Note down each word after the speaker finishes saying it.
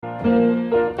Good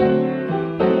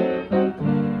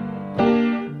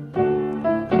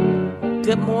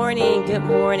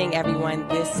morning, everyone.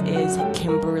 This is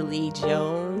Kimberly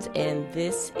Jones, and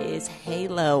this is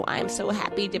Halo. I'm so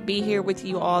happy to be here with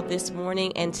you all this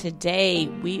morning, and today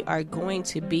we are going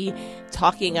to be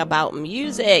talking about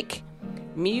music.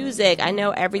 I know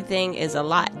everything is a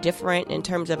lot different in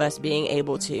terms of us being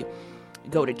able to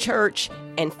go to church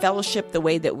and fellowship the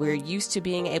way that we're used to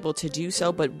being able to do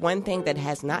so, but one thing that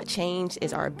has not changed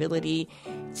is our ability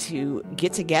to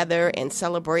get together and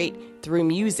celebrate through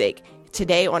music.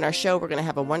 Today on our show, we're going to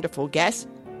have a wonderful guest,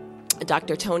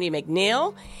 Dr. Tony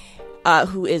McNeil,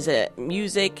 who is a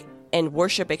music and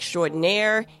worship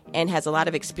extraordinaire and has a lot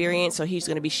of experience, so he's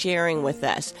going to be sharing with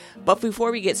us. But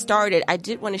before we get started, I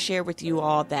did want to share with you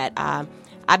all that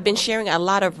I've been sharing a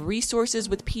lot of resources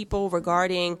with people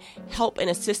regarding help and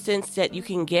assistance that you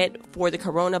can get for the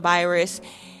coronavirus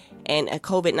and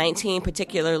COVID-19,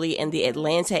 particularly in the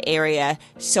Atlanta area.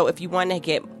 So if you want to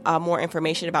get more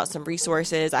information about some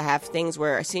resources, I have things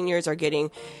where seniors are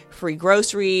getting free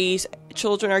groceries,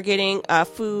 children are getting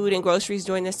food and groceries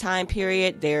during this time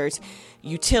period. There's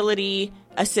utility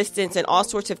assistance and all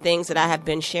sorts of things that I have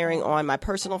been sharing on my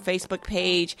personal Facebook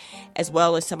page, as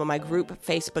well as some of my group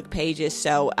Facebook pages.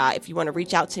 So if you want to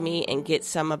reach out to me and get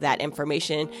some of that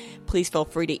information, please feel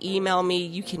free to email me.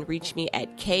 You can reach me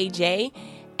at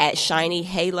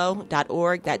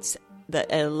kj@shinyhalo.org. That's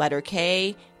the letter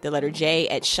K, the letter J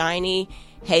at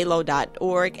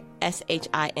shinyhalo.org,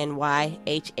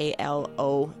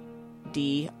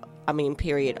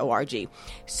 SHINYHALOD,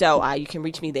 So you can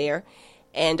reach me there.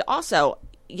 And also,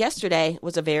 yesterday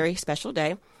was a very special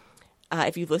day.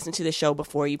 If you've listened to the show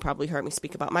before, you probably heard me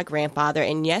speak about my grandfather.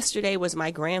 And yesterday was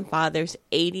my grandfather's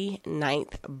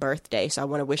 89th birthday. So I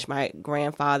want to wish my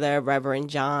grandfather, Reverend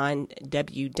John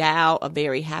W. Dow, a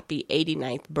very happy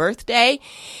 89th birthday.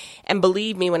 And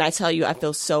believe me when I tell you, I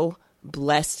feel so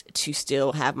blessed to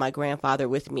still have my grandfather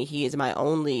with me. He is my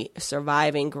only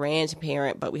surviving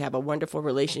grandparent, but we have a wonderful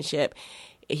relationship.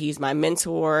 He's my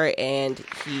mentor, and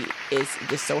he is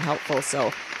just so helpful.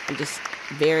 So I'm just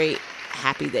very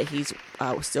happy that he's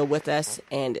still with us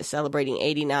and celebrating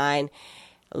 89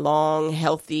 long,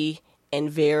 healthy, and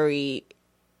very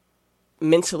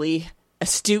mentally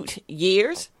astute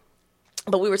years.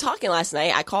 But we were talking last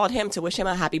night. I called him to wish him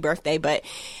a happy birthday, but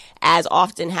as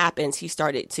often happens, he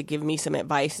started to give me some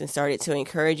advice and started to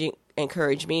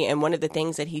encourage me. And one of the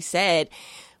things that he said,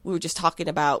 we were just talking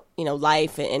about,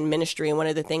 life and ministry. And one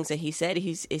of the things that he said,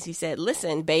 he said,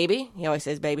 listen, baby, he always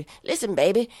says, baby, listen,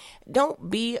 baby, don't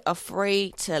be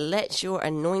afraid to let your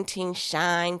anointing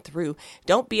shine through.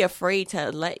 Don't be afraid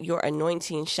to let your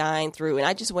anointing shine through. And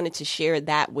I just wanted to share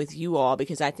that with you all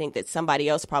because I think that somebody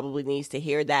else probably needs to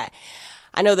hear that.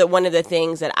 I know that one of the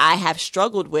things that I have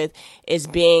struggled with is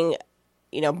being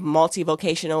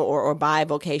multivocational or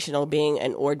bivocational, being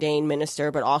an ordained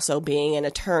minister, but also being an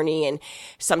attorney and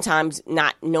sometimes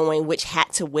not knowing which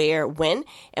hat to wear when.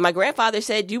 And my grandfather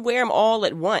said, you wear them all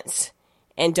at once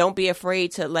and don't be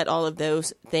afraid to let all of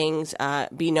those things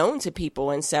be known to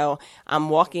people. And so I'm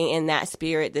walking in that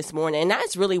spirit this morning. And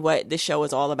that's really what this show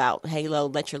is all about. Halo,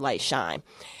 let your light shine.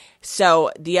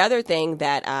 So the other thing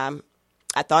that I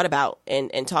thought about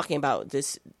in talking about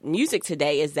this music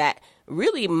today is that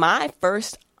really my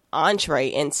first entree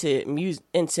into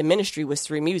ministry was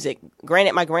through music.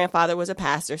 Granted, my grandfather was a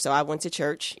pastor, so I went to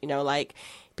church, like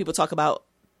people talk about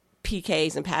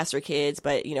PKs and pastor kids,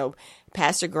 but,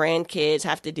 pastor grandkids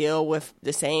have to deal with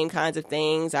the same kinds of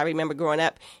things. I remember growing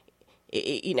up,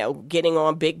 getting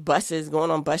on big buses,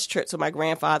 going on bus trips with my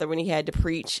grandfather when he had to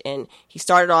preach. And he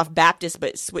started off Baptist,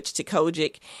 but switched to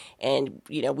Kojic. And,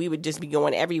 we would just be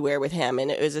going everywhere with him. And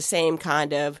it was the same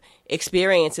kind of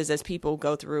experiences as people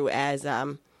go through as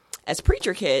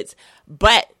preacher kids.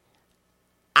 But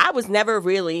I was never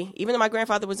really, even though my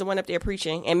grandfather was the one up there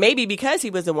preaching, and maybe because he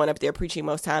was the one up there preaching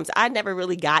most times, I never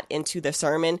really got into the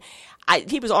sermon.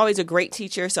 He was always a great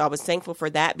teacher, so I was thankful for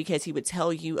that because he would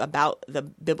tell you about the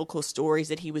biblical stories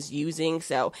that he was using,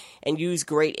 and use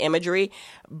great imagery.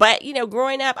 But,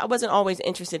 growing up, I wasn't always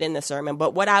interested in the sermon.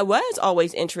 But what I was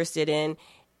always interested in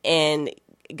and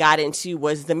got into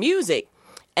was the music.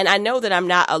 And I know that I'm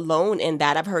not alone in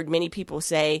that. I've heard many people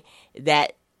say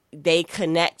that they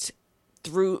connect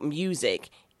through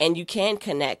music, and you can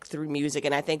connect through music.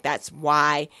 And I think that's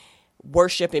why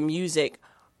worship and music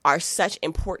are such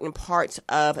important parts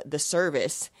of the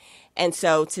service. And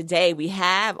so today we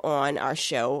have on our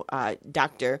show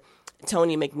Dr.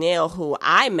 Tony McNeil, who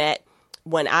I met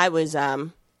when I was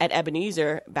at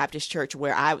Ebenezer Baptist Church,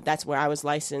 that's where I was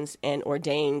licensed and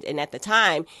ordained. And at the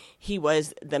time, he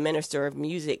was the minister of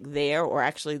music there, or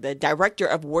actually the director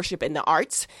of worship and the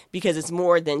arts, because it's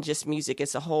more than just music.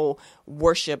 It's a whole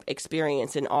worship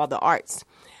experience in all the arts.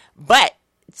 But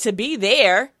to be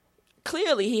there,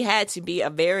 clearly he had to be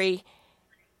a very,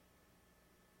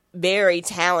 very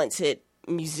talented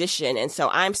musician. And so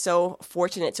I'm so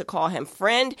fortunate to call him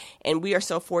friend, and we are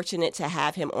so fortunate to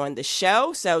have him on the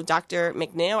show. So Dr.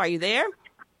 McNeil, are you there?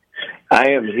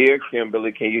 I am here,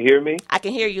 Kimberly. Can you hear me? I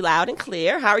can hear you loud and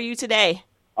clear. How are you today?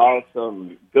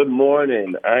 Awesome. Good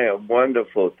morning. I am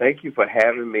wonderful. Thank you for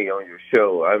having me on your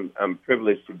show. I'm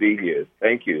privileged to be here.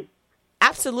 Thank you.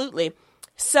 Absolutely.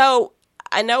 So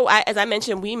I know, as I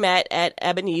mentioned, we met at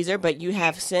Ebenezer, but you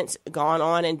have since gone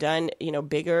on and done,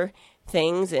 bigger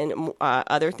things and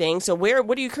other things. So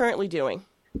what are you currently doing?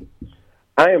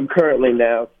 I am currently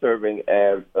now serving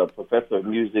as a professor of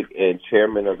music and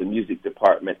chairman of the music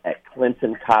department at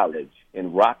Clinton College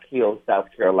in Rock Hill, South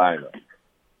Carolina.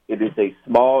 It is a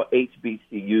small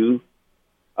HBCU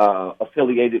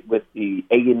affiliated with the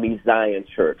AME Zion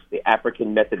Church, the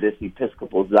African Methodist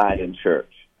Episcopal Zion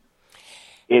Church.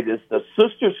 It is the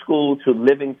sister school to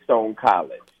Livingstone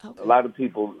College. Okay. A lot of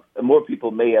people, more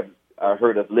people may have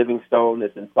heard of Livingstone.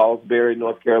 It's in Salisbury,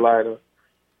 North Carolina.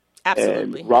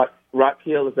 Absolutely. And Rock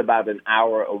Hill is about an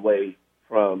hour away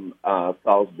from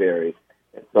Salisbury.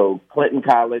 And so Clinton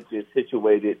College is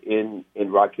situated in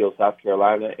Rock Hill, South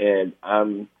Carolina, and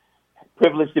I'm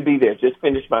privileged to be there. Just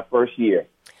finished my first year.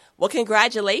 Well,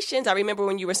 congratulations. I remember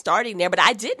when you were starting there, but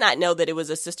I did not know that it was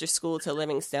a sister school to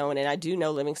Livingstone, and I do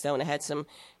know Livingstone. I had some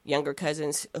younger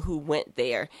cousins who went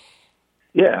there.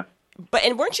 Yeah.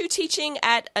 And weren't you teaching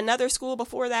at another school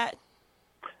before that?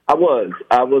 I was.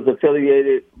 I was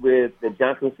affiliated with the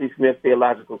Johnson C. Smith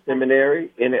Theological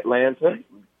Seminary in Atlanta,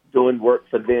 doing work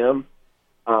for them.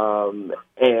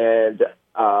 And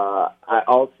I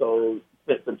also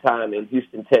spent some time in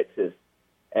Houston, Texas,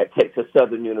 at Texas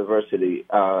Southern University.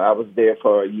 I was there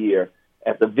for a year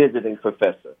as a visiting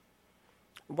professor.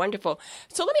 Wonderful.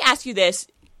 So let me ask you this.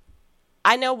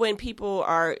 I know when people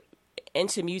are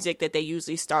into music that they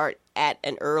usually start at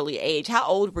an early age. How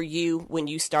old were you when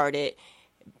you started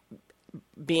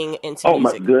being into music? Oh,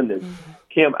 my goodness.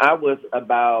 Kim, I was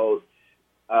about,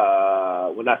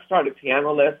 when I started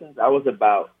piano lessons, I was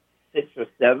about 6 or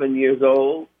 7 years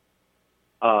old,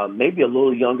 maybe a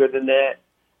little younger than that.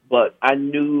 But I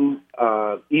knew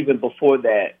even before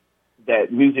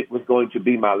that music was going to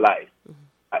be my life.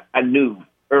 I knew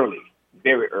early,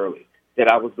 very early, that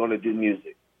I was going to do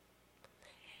music.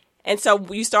 And so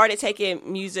you started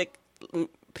taking music,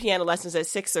 piano lessons at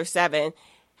 6 or 7.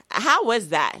 How was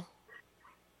that?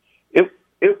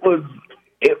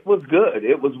 It was good.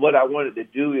 It was what I wanted to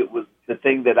do. It was the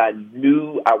thing that I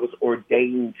knew I was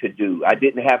ordained to do. I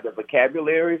didn't have the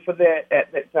vocabulary for that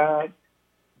at that time,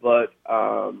 but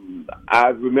I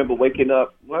remember waking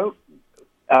up. Well,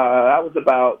 I was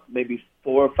about maybe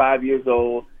 4 or 5 years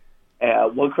old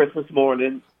one Christmas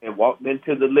morning and walked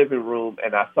into the living room,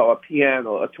 and I saw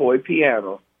a toy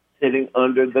piano, sitting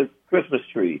under the Christmas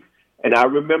tree. And I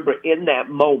remember in that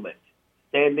moment,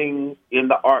 standing in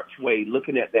the archway,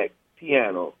 looking at that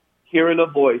piano, hearing a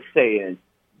voice saying,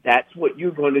 "That's what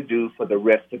you're going to do for the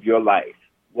rest of your life.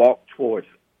 Walk towards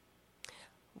it."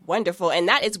 Wonderful. And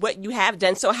that is what you have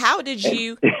done. So how did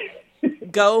you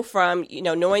go from,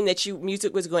 knowing that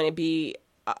music was going to be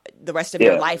the rest of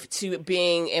your life to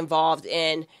being involved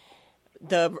in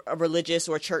the religious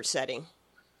or church setting?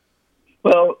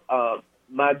 Well,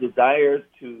 my desire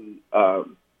to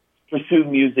pursue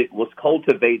music was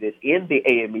cultivated in the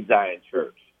AME Zion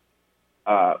Church.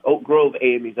 Oak Grove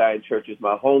AME Zion Church is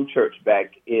my home church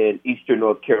back in eastern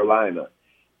North Carolina.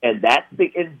 And that's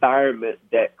the environment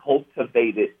that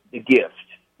cultivated the gift.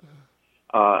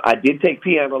 I did take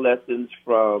piano lessons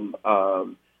from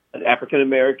an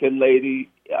African-American lady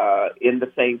in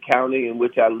the same county in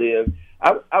which I lived.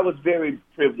 I was very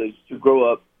privileged to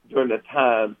grow up during a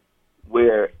time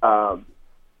where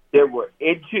there were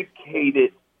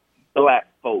educated black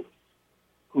folks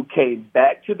who came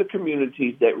back to the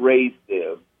communities that raised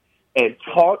them and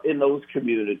taught in those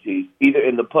communities, either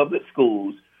in the public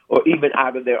schools or even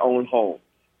out of their own homes.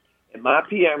 And my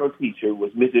piano teacher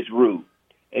was Mrs. Rue,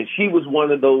 and she was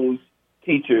one of those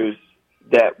teachers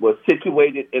that was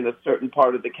situated in a certain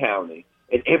part of the county,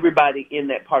 and everybody in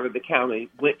that part of the county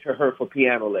went to her for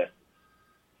piano lessons.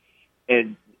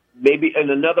 And maybe in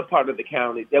another part of the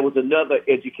county, there was another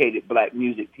educated black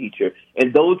music teacher,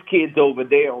 and those kids over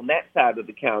there on that side of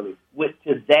the county went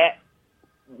to that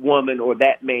woman or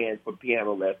that man for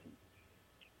piano lessons.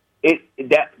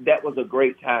 that was a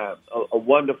great time, a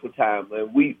wonderful time,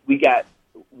 and we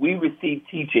received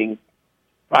teaching,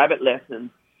 private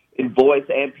lessons in voice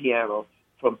and piano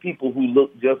from people who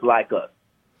looked just like us.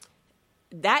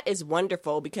 That is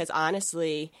wonderful because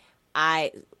honestly,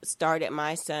 I started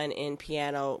my son in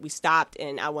piano. We stopped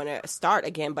and I want to start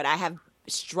again, but I have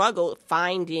struggled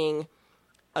finding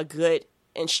a good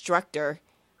instructor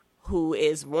who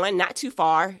is, one, not too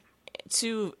far,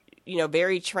 two,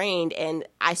 very trained, and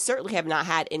I certainly have not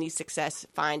had any success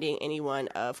finding anyone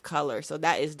of color. So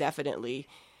that is definitely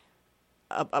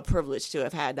a privilege to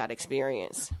have had that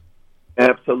experience.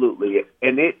 Absolutely.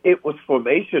 And it was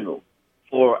formational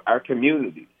for our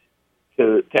communities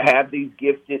to have these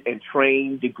gifted and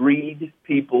trained, degreed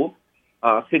people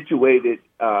situated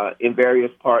in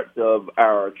various parts of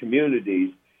our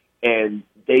communities, and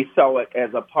they saw it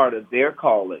as a part of their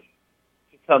calling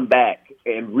to come back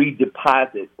and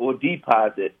redeposit or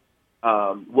deposit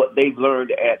what they've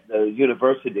learned at the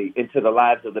university into the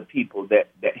lives of the people that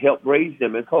help raise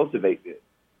them and cultivate them.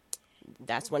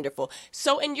 That's wonderful.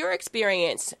 So in your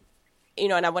experience,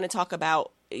 and I want to talk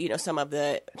about, some of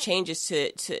the changes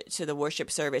to the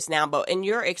worship service now, but in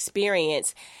your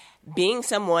experience, being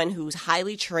someone who's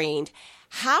highly trained,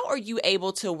 how are you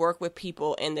able to work with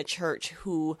people in the church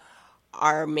who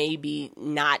are maybe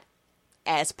not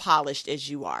as polished as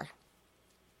you are?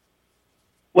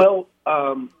 Well,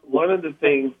 one of the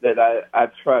things that I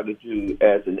try to do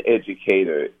as an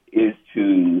educator is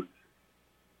to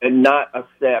not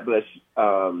establish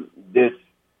this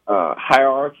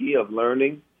hierarchy of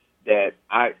learning that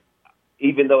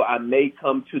even though I may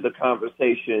come to the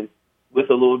conversation with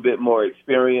a little bit more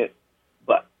experience,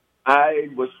 but I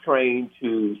was trained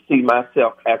to see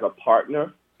myself as a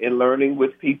partner in learning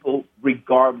with people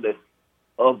regardless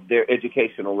of their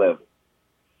educational level.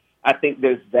 I think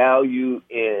there's value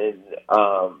in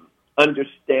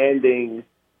understanding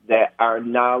that our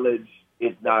knowledge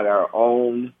is not our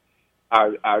own.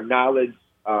 Our knowledge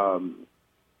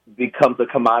becomes a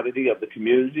commodity of the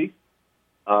community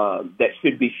that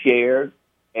should be shared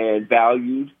and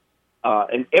valued,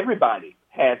 and everybody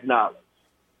has knowledge.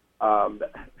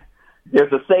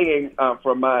 There's a saying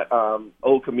from my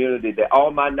old community that all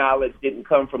my knowledge didn't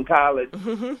come from college.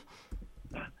 Mm-hmm.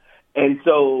 And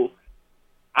so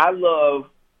I love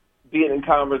being in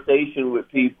conversation with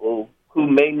people who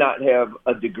may not have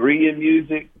a degree in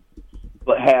music,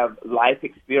 but have life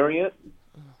experience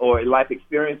or life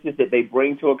experiences that they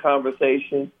bring to a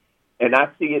conversation. And I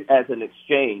see it as an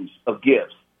exchange of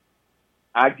gifts.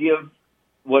 I give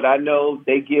what I know,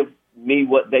 they give me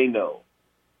what they know.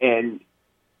 And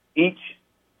each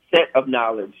set of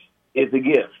knowledge is a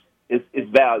gift, is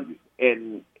value.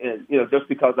 And just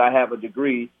because I have a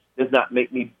degree does not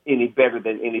make me any better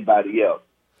than anybody else.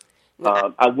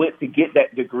 I went to get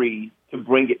that degree to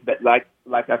bring it back,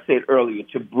 like I said earlier,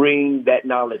 to bring that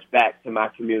knowledge back to my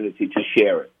community, to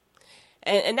share it.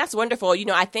 And that's wonderful.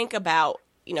 I think about,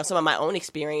 some of my own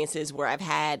experiences where I've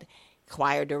had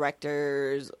choir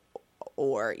directors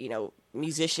or,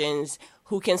 musicians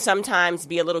who can sometimes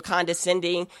be a little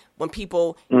condescending when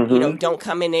people, mm-hmm. Don't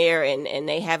come in there and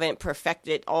they haven't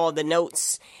perfected all the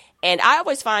notes. And I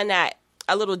always find that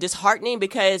a little disheartening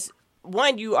because,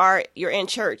 one, you're in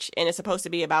church and it's supposed to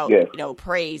be about, yes.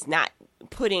 Praise, not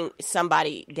putting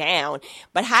somebody down.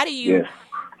 But how do you, yes.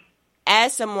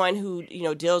 as someone who,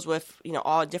 deals with,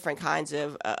 all different kinds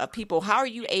of people, how are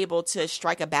you able to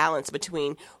strike a balance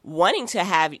between wanting to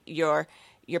have your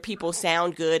people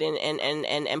sound good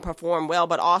and perform well,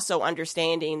 but also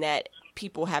understanding that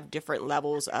people have different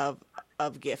levels of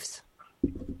gifts?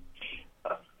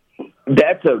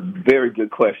 That's a very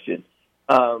good question.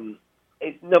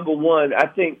 Number one, I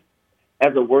think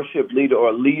as a worship leader or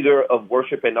a leader of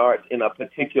worship and arts in a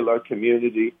particular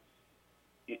community,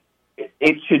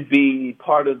 it should be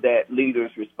part of that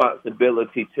leader's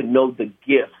responsibility to know the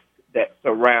gifts that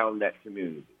surround that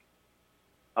community.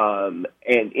 And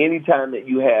anytime that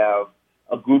you have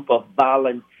a group of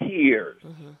volunteers,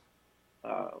 mm-hmm.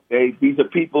 These are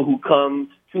people who come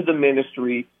to the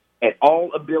ministry at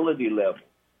all ability levels.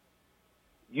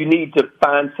 You need to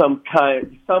find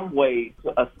some way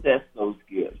to assess those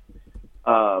gifts.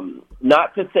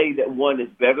 Not to say that one is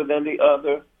better than the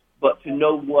other, but to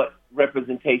know what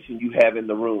representation you have in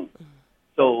the room.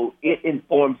 So it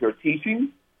informs your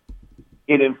teaching.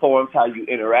 It informs how you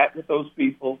interact with those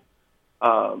people.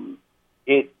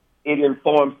 It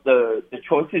informs the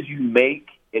choices you make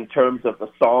in terms of the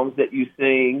songs that you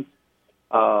sing,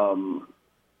 so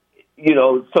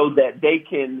that they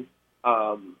can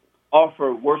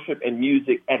offer worship and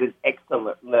music at an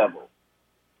excellent level.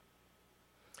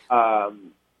 I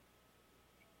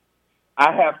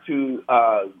have to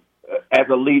as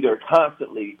a leader,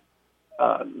 constantly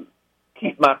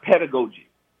keep my pedagogy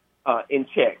in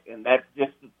check, and that's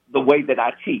just the way that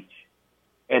I teach,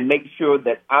 and make sure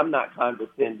that I'm not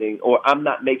condescending or I'm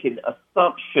not making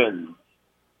assumptions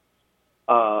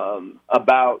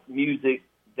about music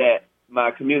that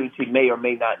my community may or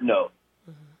may not know.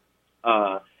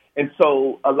 And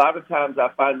so a lot of times I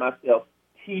find myself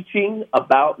teaching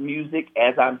about music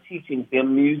as I'm teaching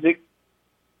them music.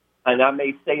 And I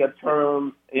may say a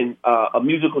term in a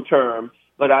musical term,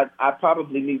 but I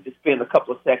probably need to spend a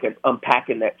couple of seconds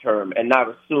unpacking that term and not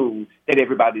assume that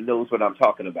everybody knows what I'm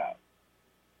talking about.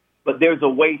 But there's a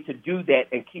way to do that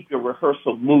and keep your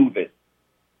rehearsal moving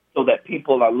so that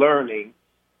people are learning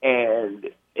and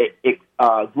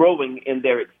growing in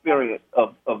their experience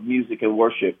of music and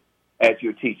worship as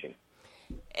you're teaching.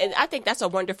 And I think that's a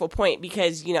wonderful point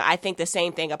because, I think the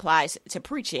same thing applies to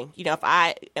preaching. If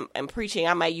I am preaching,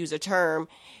 I might use a term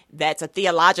that's a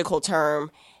theological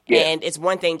term, and it's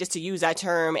one thing just to use that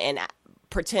term and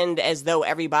pretend as though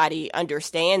everybody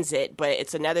understands it, but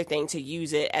it's another thing to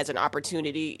use it as an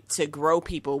opportunity to grow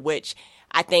people, which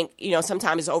I think,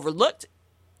 sometimes is overlooked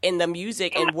in the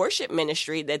music and worship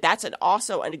ministry, that's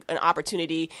also an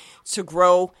opportunity to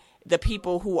grow the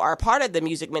people who are part of the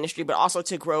music ministry, but also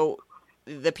to grow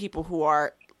the people who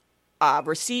are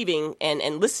receiving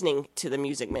and listening to the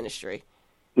music ministry.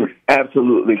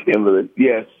 Absolutely, Kimberly.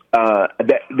 Yes,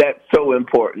 that's so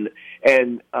important.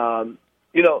 And,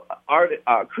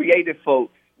 creative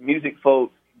folks, music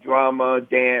folks, drama,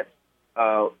 dance,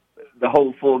 the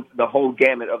whole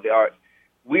gamut of the arts,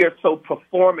 we are so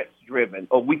performance-driven,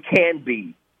 or we can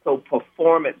be so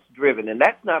performance-driven. And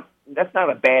that's not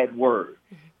a bad word,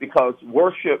 because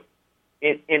worship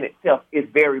in itself is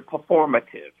very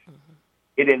performative.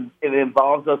 It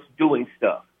involves us doing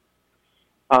stuff.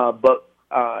 But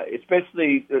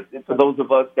especially for those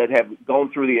of us that have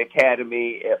gone through the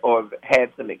academy or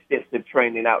had some extensive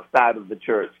training outside of the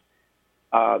church,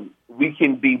 we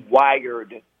can be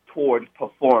wired toward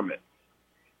performance.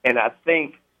 And I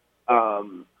think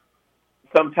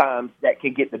sometimes that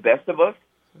can get the best of us,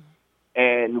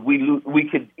 and we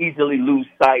could easily lose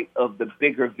sight of the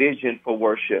bigger vision for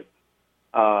worship,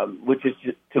 which is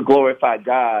to glorify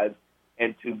God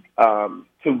and to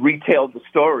retell the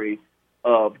story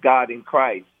of God in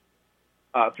Christ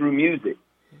through music.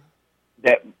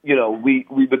 That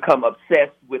we become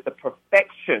obsessed with the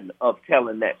perfection of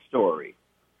telling that story,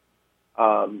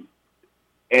 and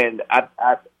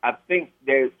I think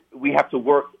we have to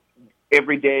work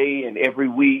every day and every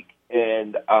week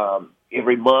and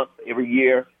every month, every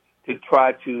year to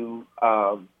try to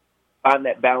find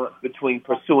that balance between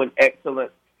pursuing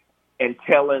excellence and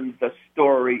telling the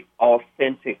story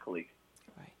authentically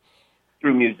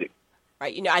through music.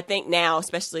 Right. I think now,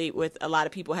 especially with a lot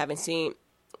of people having seen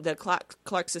the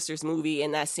Clark Sisters movie,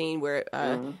 and that scene where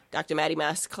Dr. Maddie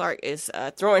Moss Clark is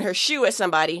throwing her shoe at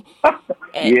somebody.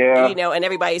 And, and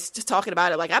everybody's just talking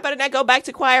about it like, I better not go back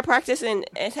to choir practice and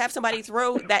have somebody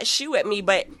throw that shoe at me.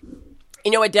 But,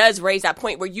 it does raise that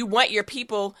point where you want your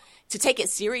people to take it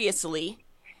seriously.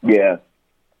 Yeah.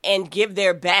 And give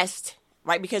their best,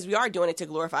 right? Because we are doing it to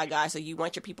glorify God. So you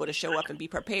want your people to show up and be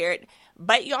prepared.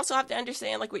 But you also have to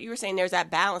understand, like what you were saying, there's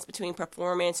that balance between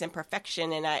performance and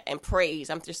perfection and praise.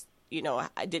 I'm just,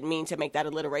 I didn't mean to make that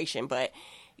alliteration, but,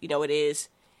 it is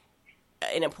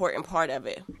an important part of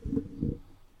it.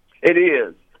 It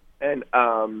is. And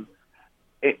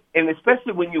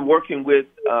especially when you're working with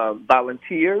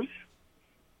volunteers,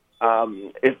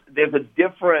 there's a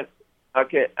different,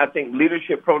 I think,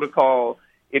 leadership protocol.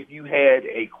 If you had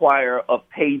a choir of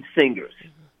paid singers,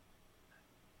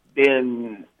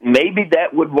 then maybe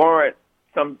that would warrant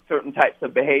some certain types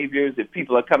of behaviors. If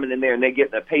people are coming in there and they're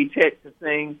getting a paycheck to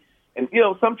sing, and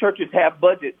some churches have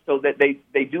budgets so that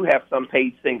they do have some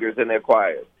paid singers in their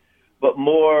choirs. But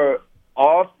more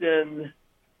often,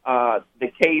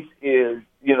 the case is,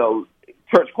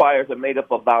 church choirs are made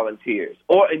up of volunteers,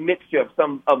 or a mixture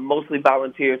of mostly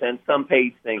volunteers and some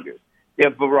paid singers. There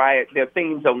are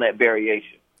themes on that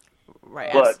variation.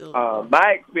 Right, but absolutely.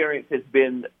 My experience has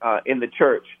been in the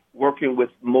church working with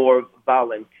more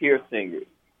volunteer singers.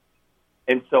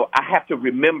 And so I have to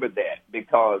remember that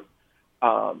because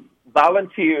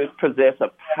volunteers possess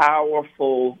a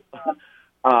powerful,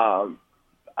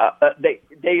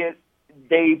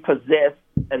 they possess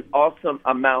an awesome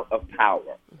amount of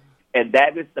power. And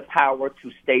that is the power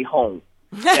to stay home.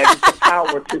 That is the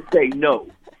power to say no.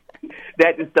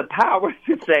 That is the power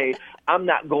to say, I'm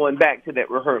not going back to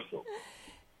that rehearsal.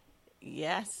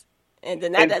 Yes. And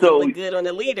then that doesn't look good on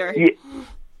the leader. Yeah,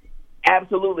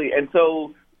 absolutely. And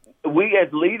so we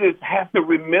as leaders have to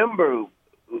remember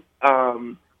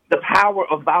the power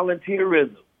of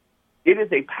volunteerism. It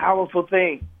is a powerful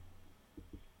thing.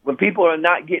 When people are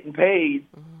not getting paid,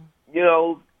 you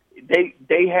know,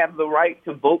 they have the right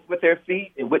to vote with their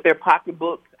feet and with their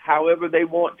pocketbooks, however they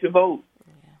want to vote.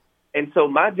 Yeah. And so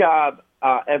my job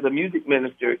as a music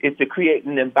minister is to create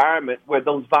an environment where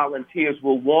those volunteers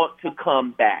will want to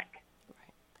come back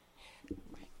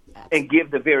and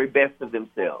give the very best of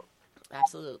themselves.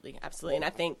 Absolutely. Absolutely. And I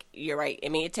think you're right. I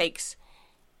mean, it takes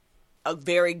a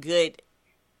very good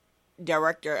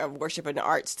director of worship and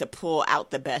arts to pull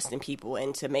out the best in people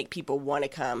and to make people want to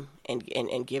come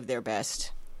and give their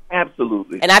best.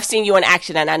 Absolutely. And I've seen you in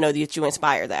action, and I know that you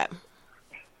inspire that.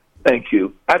 Thank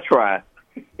you. I try.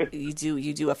 You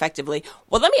do effectively.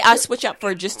 Well, let me switch up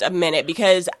for just a minute,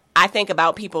 because I think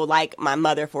about people like my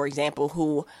mother, for example,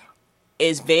 who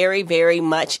is very, very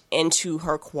much into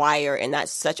her choir, and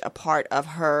that's such a part of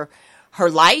her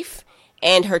life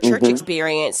and her church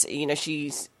experience. You know,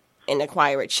 she's in the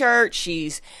choir at church.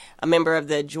 She's a member of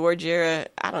the Georgia,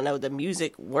 the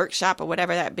music workshop or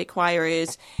whatever that big choir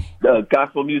is. The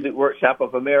Gospel Music Workshop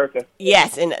of America.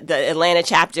 Yes, in the Atlanta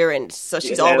chapter. And so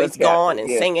she's always gone and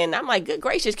singing. I'm like, good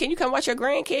gracious, can you come watch your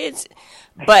grandkids?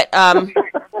 But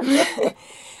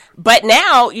but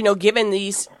now, you know, given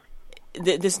this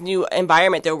new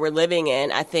environment that we're living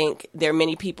in, I think there are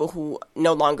many people who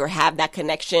no longer have that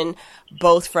connection,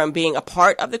 both from being a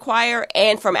part of the choir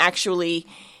and from actually,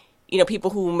 you know, people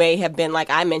who may have been, like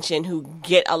I mentioned, who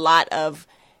get a lot of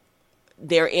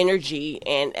their energy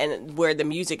and where the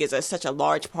music is such a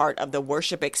large part of the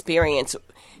worship experience.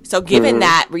 So given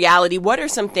that reality, what are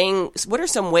some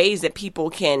ways that people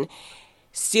can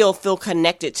still feel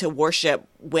connected to worship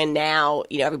when now,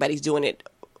 you know, everybody's doing it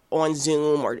on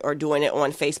Zoom or doing it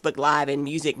on Facebook Live and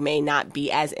music may not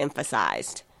be as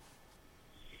emphasized?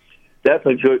 That's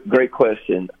a great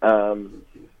question. I'm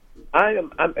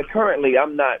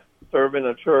not serving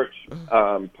a church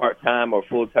part-time or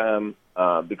full-time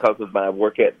because of my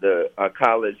work at the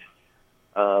college.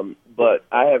 But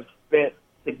I have spent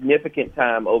significant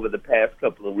time over the past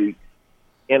couple of weeks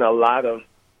in a lot of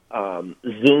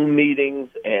Zoom meetings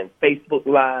and Facebook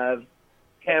Live,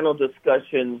 panel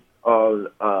discussions on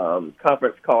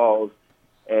conference calls,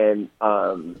 and,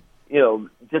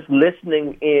 just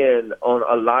listening in on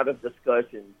a lot of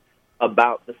discussions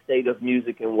about the state of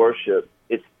music and worship,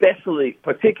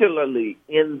 particularly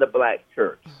in the Black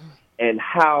church, and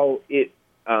how it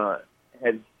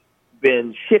has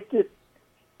been shifted,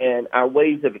 and our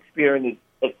ways of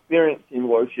experiencing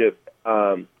worship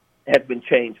has been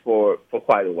changed for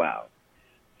quite a while.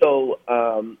 So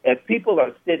as people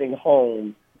are sitting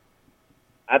home,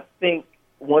 I think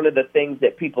one of the things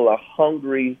that people are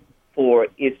hungry for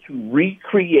is to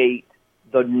recreate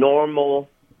the normal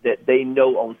that they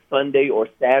know on Sunday or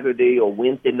Saturday or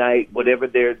Wednesday night, whatever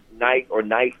their night or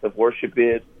nights of worship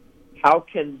is. How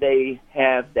can they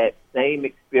have that same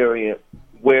experience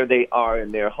where they are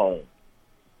in their home?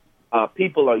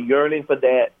 People are yearning for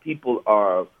that. People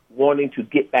are wanting to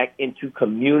get back into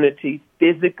community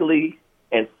physically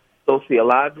and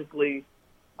sociologically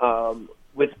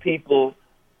with people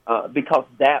because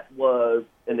that was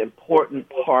an important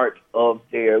part of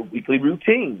their weekly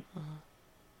routine.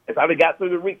 If I got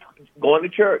through the week, going to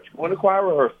church, going to choir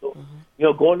rehearsal,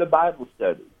 going to Bible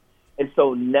study. And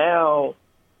so now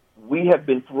we have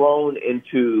been thrown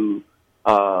into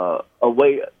a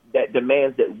way that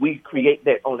demands that we create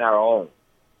that on our own,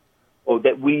 or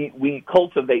that we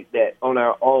cultivate that on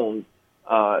our own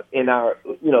in our,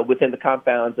 within the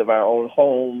confines of our own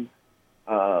home.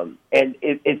 And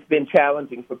it's been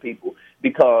challenging for people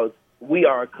because we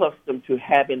are accustomed to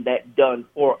having that done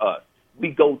for us. We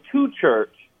go to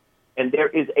church, and there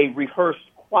is a rehearsed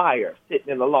choir sitting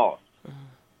in the loft.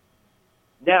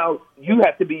 Now you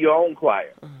have to be your own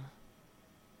choir.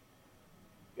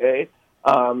 Okay,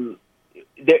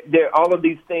 there are all of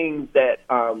these things that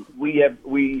we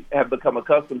have become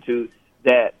accustomed to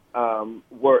that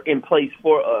were in place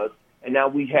for us, and now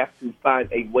we have to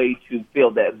find a way to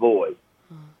fill that void.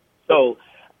 So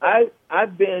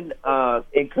I've been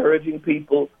encouraging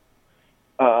people.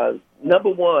 Number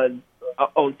one,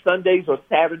 on Sundays or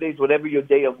Saturdays, whatever your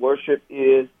day of worship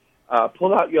is,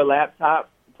 pull out your laptop,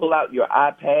 pull out your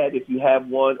iPad if you have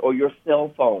one, or your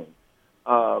cell phone,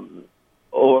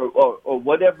 or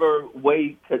whatever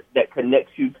way that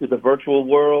connects you to the virtual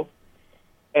world.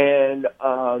 And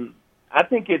I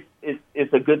think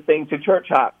it's a good thing to church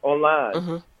hop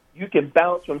online. You can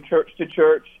bounce from church to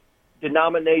church,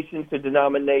 denomination to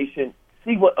denomination,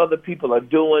 see what other people are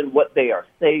doing, what they are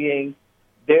saying.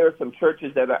 There are some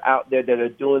churches that are out there that are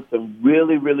doing some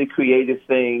really, really creative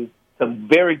things, some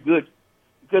very good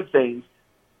things.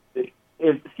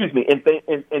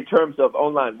 in terms of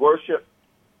online worship,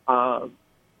 I'm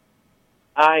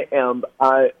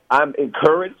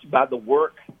encouraged by the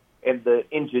work and the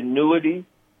ingenuity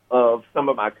of some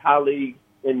of my colleagues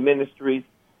in ministry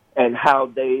and how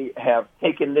they have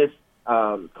taken this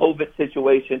COVID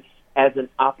situation as an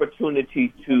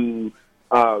opportunity to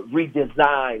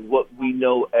redesign what we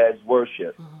know as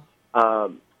worship.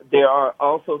 There are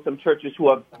also some churches who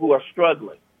are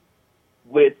struggling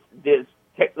with this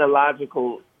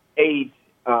technological age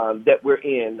that we're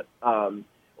in,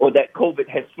 or that COVID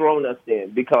has thrown us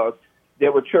in, because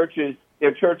there are churches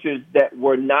that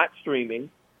were not streaming.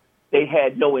 They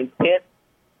had no intent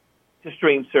to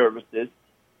stream services,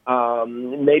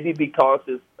 maybe because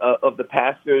of the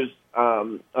pastor's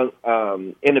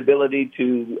inability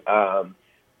to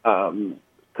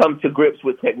come to grips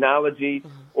with technology,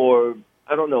 or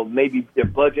I don't know, maybe their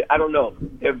budget. I don't know.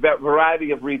 There are a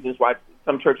variety of reasons why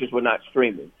some churches were not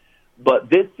streaming. But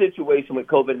this situation with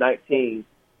COVID-19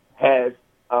 has,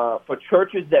 for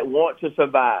churches that want to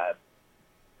survive,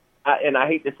 and I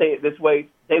hate to say it this way,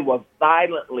 they were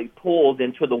violently pulled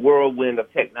into the whirlwind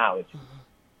of technology.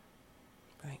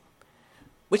 Right.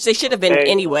 Which they should have been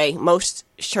anyway. Most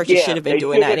churches should have been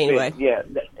doing that anyway.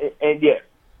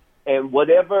 And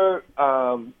whatever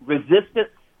resistance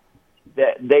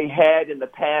that they had in the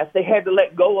past, they had to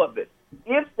let go of it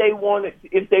if they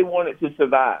wanted to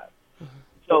survive.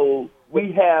 So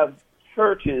we have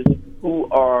churches who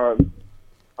are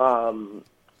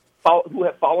who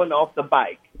have fallen off the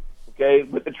bike, okay,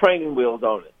 with the training wheels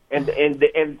on it,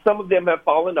 and some of them have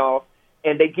fallen off,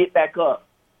 and they get back up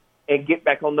and get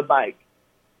back on the bike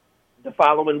the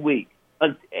following week,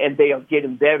 and they are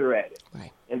getting better at it.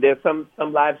 Right. And there's some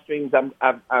live streams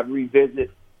I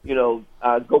revisit.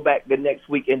 Go back the next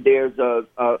week, and there's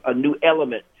a new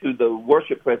element to the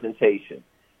worship presentation.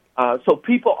 So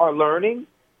people are learning,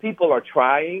 people are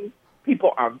trying,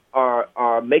 people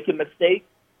are making mistakes,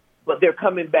 but they're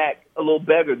coming back a little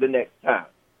better the next time.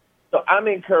 So I'm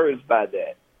encouraged by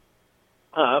that.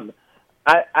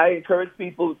 I encourage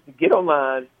people to get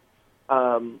online,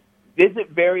 visit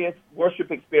various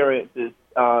worship experiences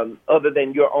other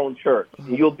than your own church.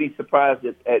 And you'll be surprised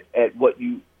at what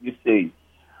you see.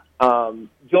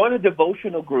 Join a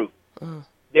devotional group.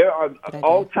 There are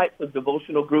all types of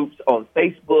devotional groups on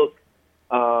Facebook,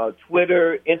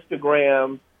 Twitter,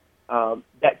 Instagram,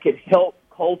 that can help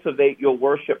cultivate your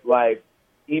worship life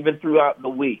even throughout the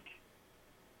week,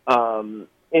 in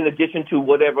addition to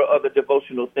whatever other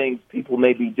devotional things people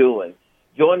may be doing.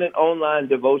 Join an online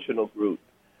devotional group.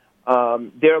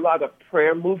 There are a lot of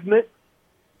prayer movements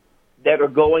that are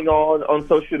going on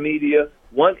social media.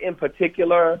 One in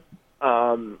particular,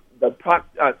 the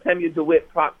Samuel DeWitt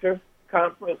Proctor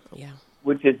Conference,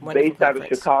 which is based out of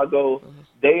Chicago.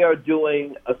 They are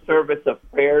doing a service of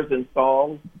prayers and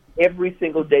songs every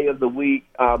single day of the week,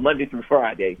 Monday through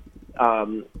Friday,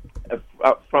 from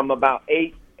about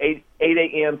 8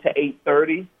 a.m. to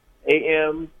 8:30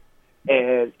 a.m.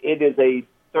 And it is a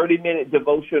 30-minute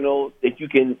devotional that you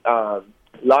can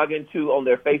log into on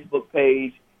their Facebook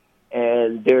page.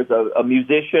 And there's a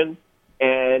musician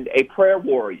and a prayer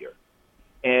warrior.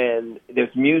 And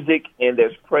there's music and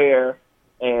there's prayer.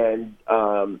 And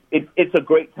it's a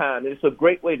great time. It's a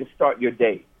great way to start your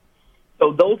day.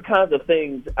 So those kinds of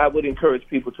things I would encourage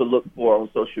people to look for on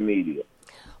social media.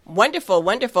 Wonderful,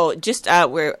 wonderful. Just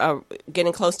we're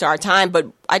getting close to our time, but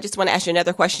I just want to ask you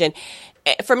another question.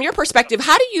 From your perspective,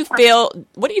 what do you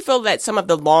feel that some of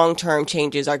the long-term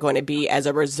changes are going to be as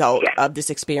a result of this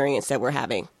experience that we're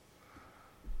having?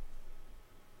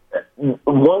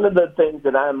 One of the things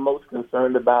that I'm most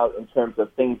concerned about in terms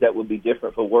of things that would be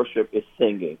different for worship is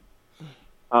singing.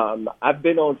 I've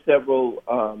been on several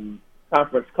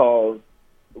conference calls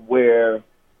where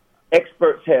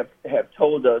experts have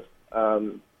told us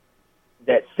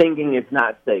that singing is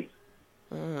not safe,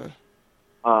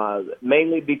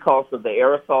 mainly because of the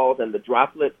aerosols and the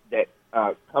droplets that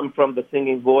come from the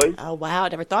singing voice. Oh, wow. I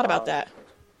never thought about that.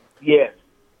 Yes,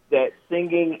 that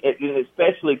singing,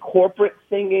 especially corporate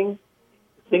singing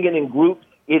in groups,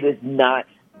 it is not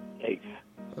safe.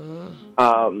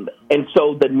 And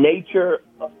so the nature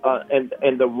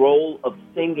and the role of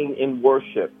singing in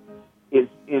worship is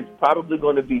probably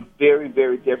going to be very,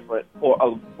 very different for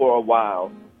a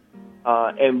while.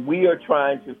 And we are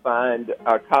trying to find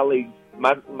our colleagues,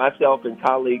 myself and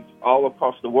colleagues all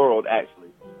across the world actually,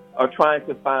 are trying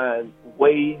to find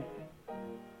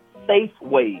safe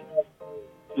ways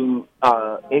to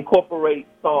incorporate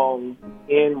songs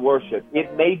in worship.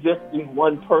 It may just be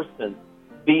one person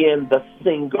being the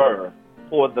singer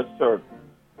for the service.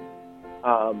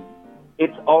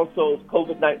 it's also,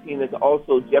 COVID-19 has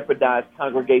also jeopardized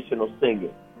congregational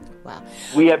singing. Wow.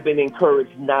 We have been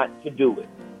encouraged not to do it.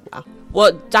 Wow.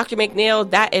 Well, Dr.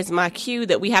 McNeil, that is my cue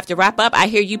that we have to wrap up. I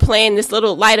hear you playing this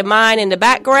little light of mine in the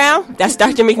background. That's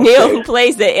Dr. McNeil who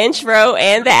plays the intro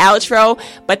and the outro.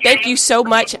 But thank you so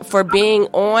much for being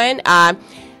on.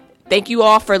 Thank you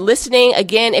all for listening.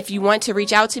 Again, if you want to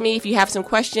reach out to me, if you have some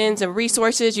questions and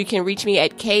resources, you can reach me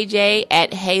at shinyhalo.org,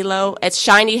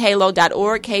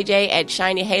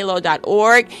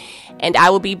 kj@shinyhalo.org. And I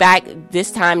will be back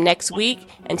this time next week.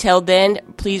 Until then,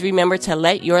 please remember to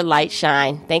let your light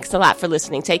shine. Thanks a lot for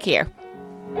listening. Take care.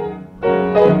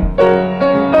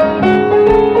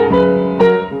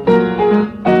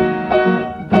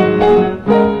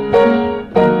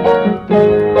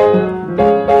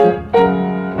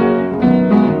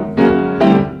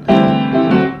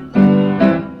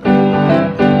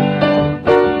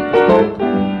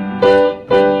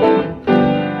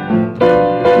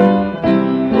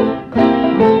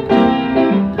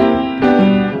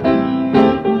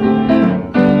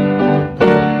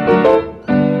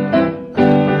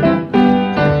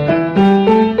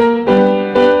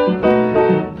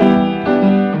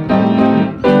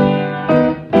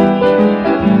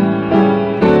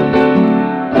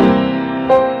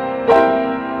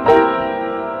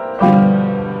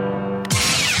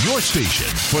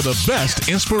 The best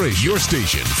inspiration. Your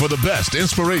station for the best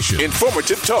inspiration,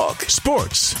 informative talk,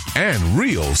 sports, and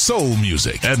real soul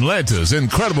music. Atlanta's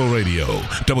Incredible Radio,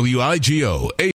 WIGO.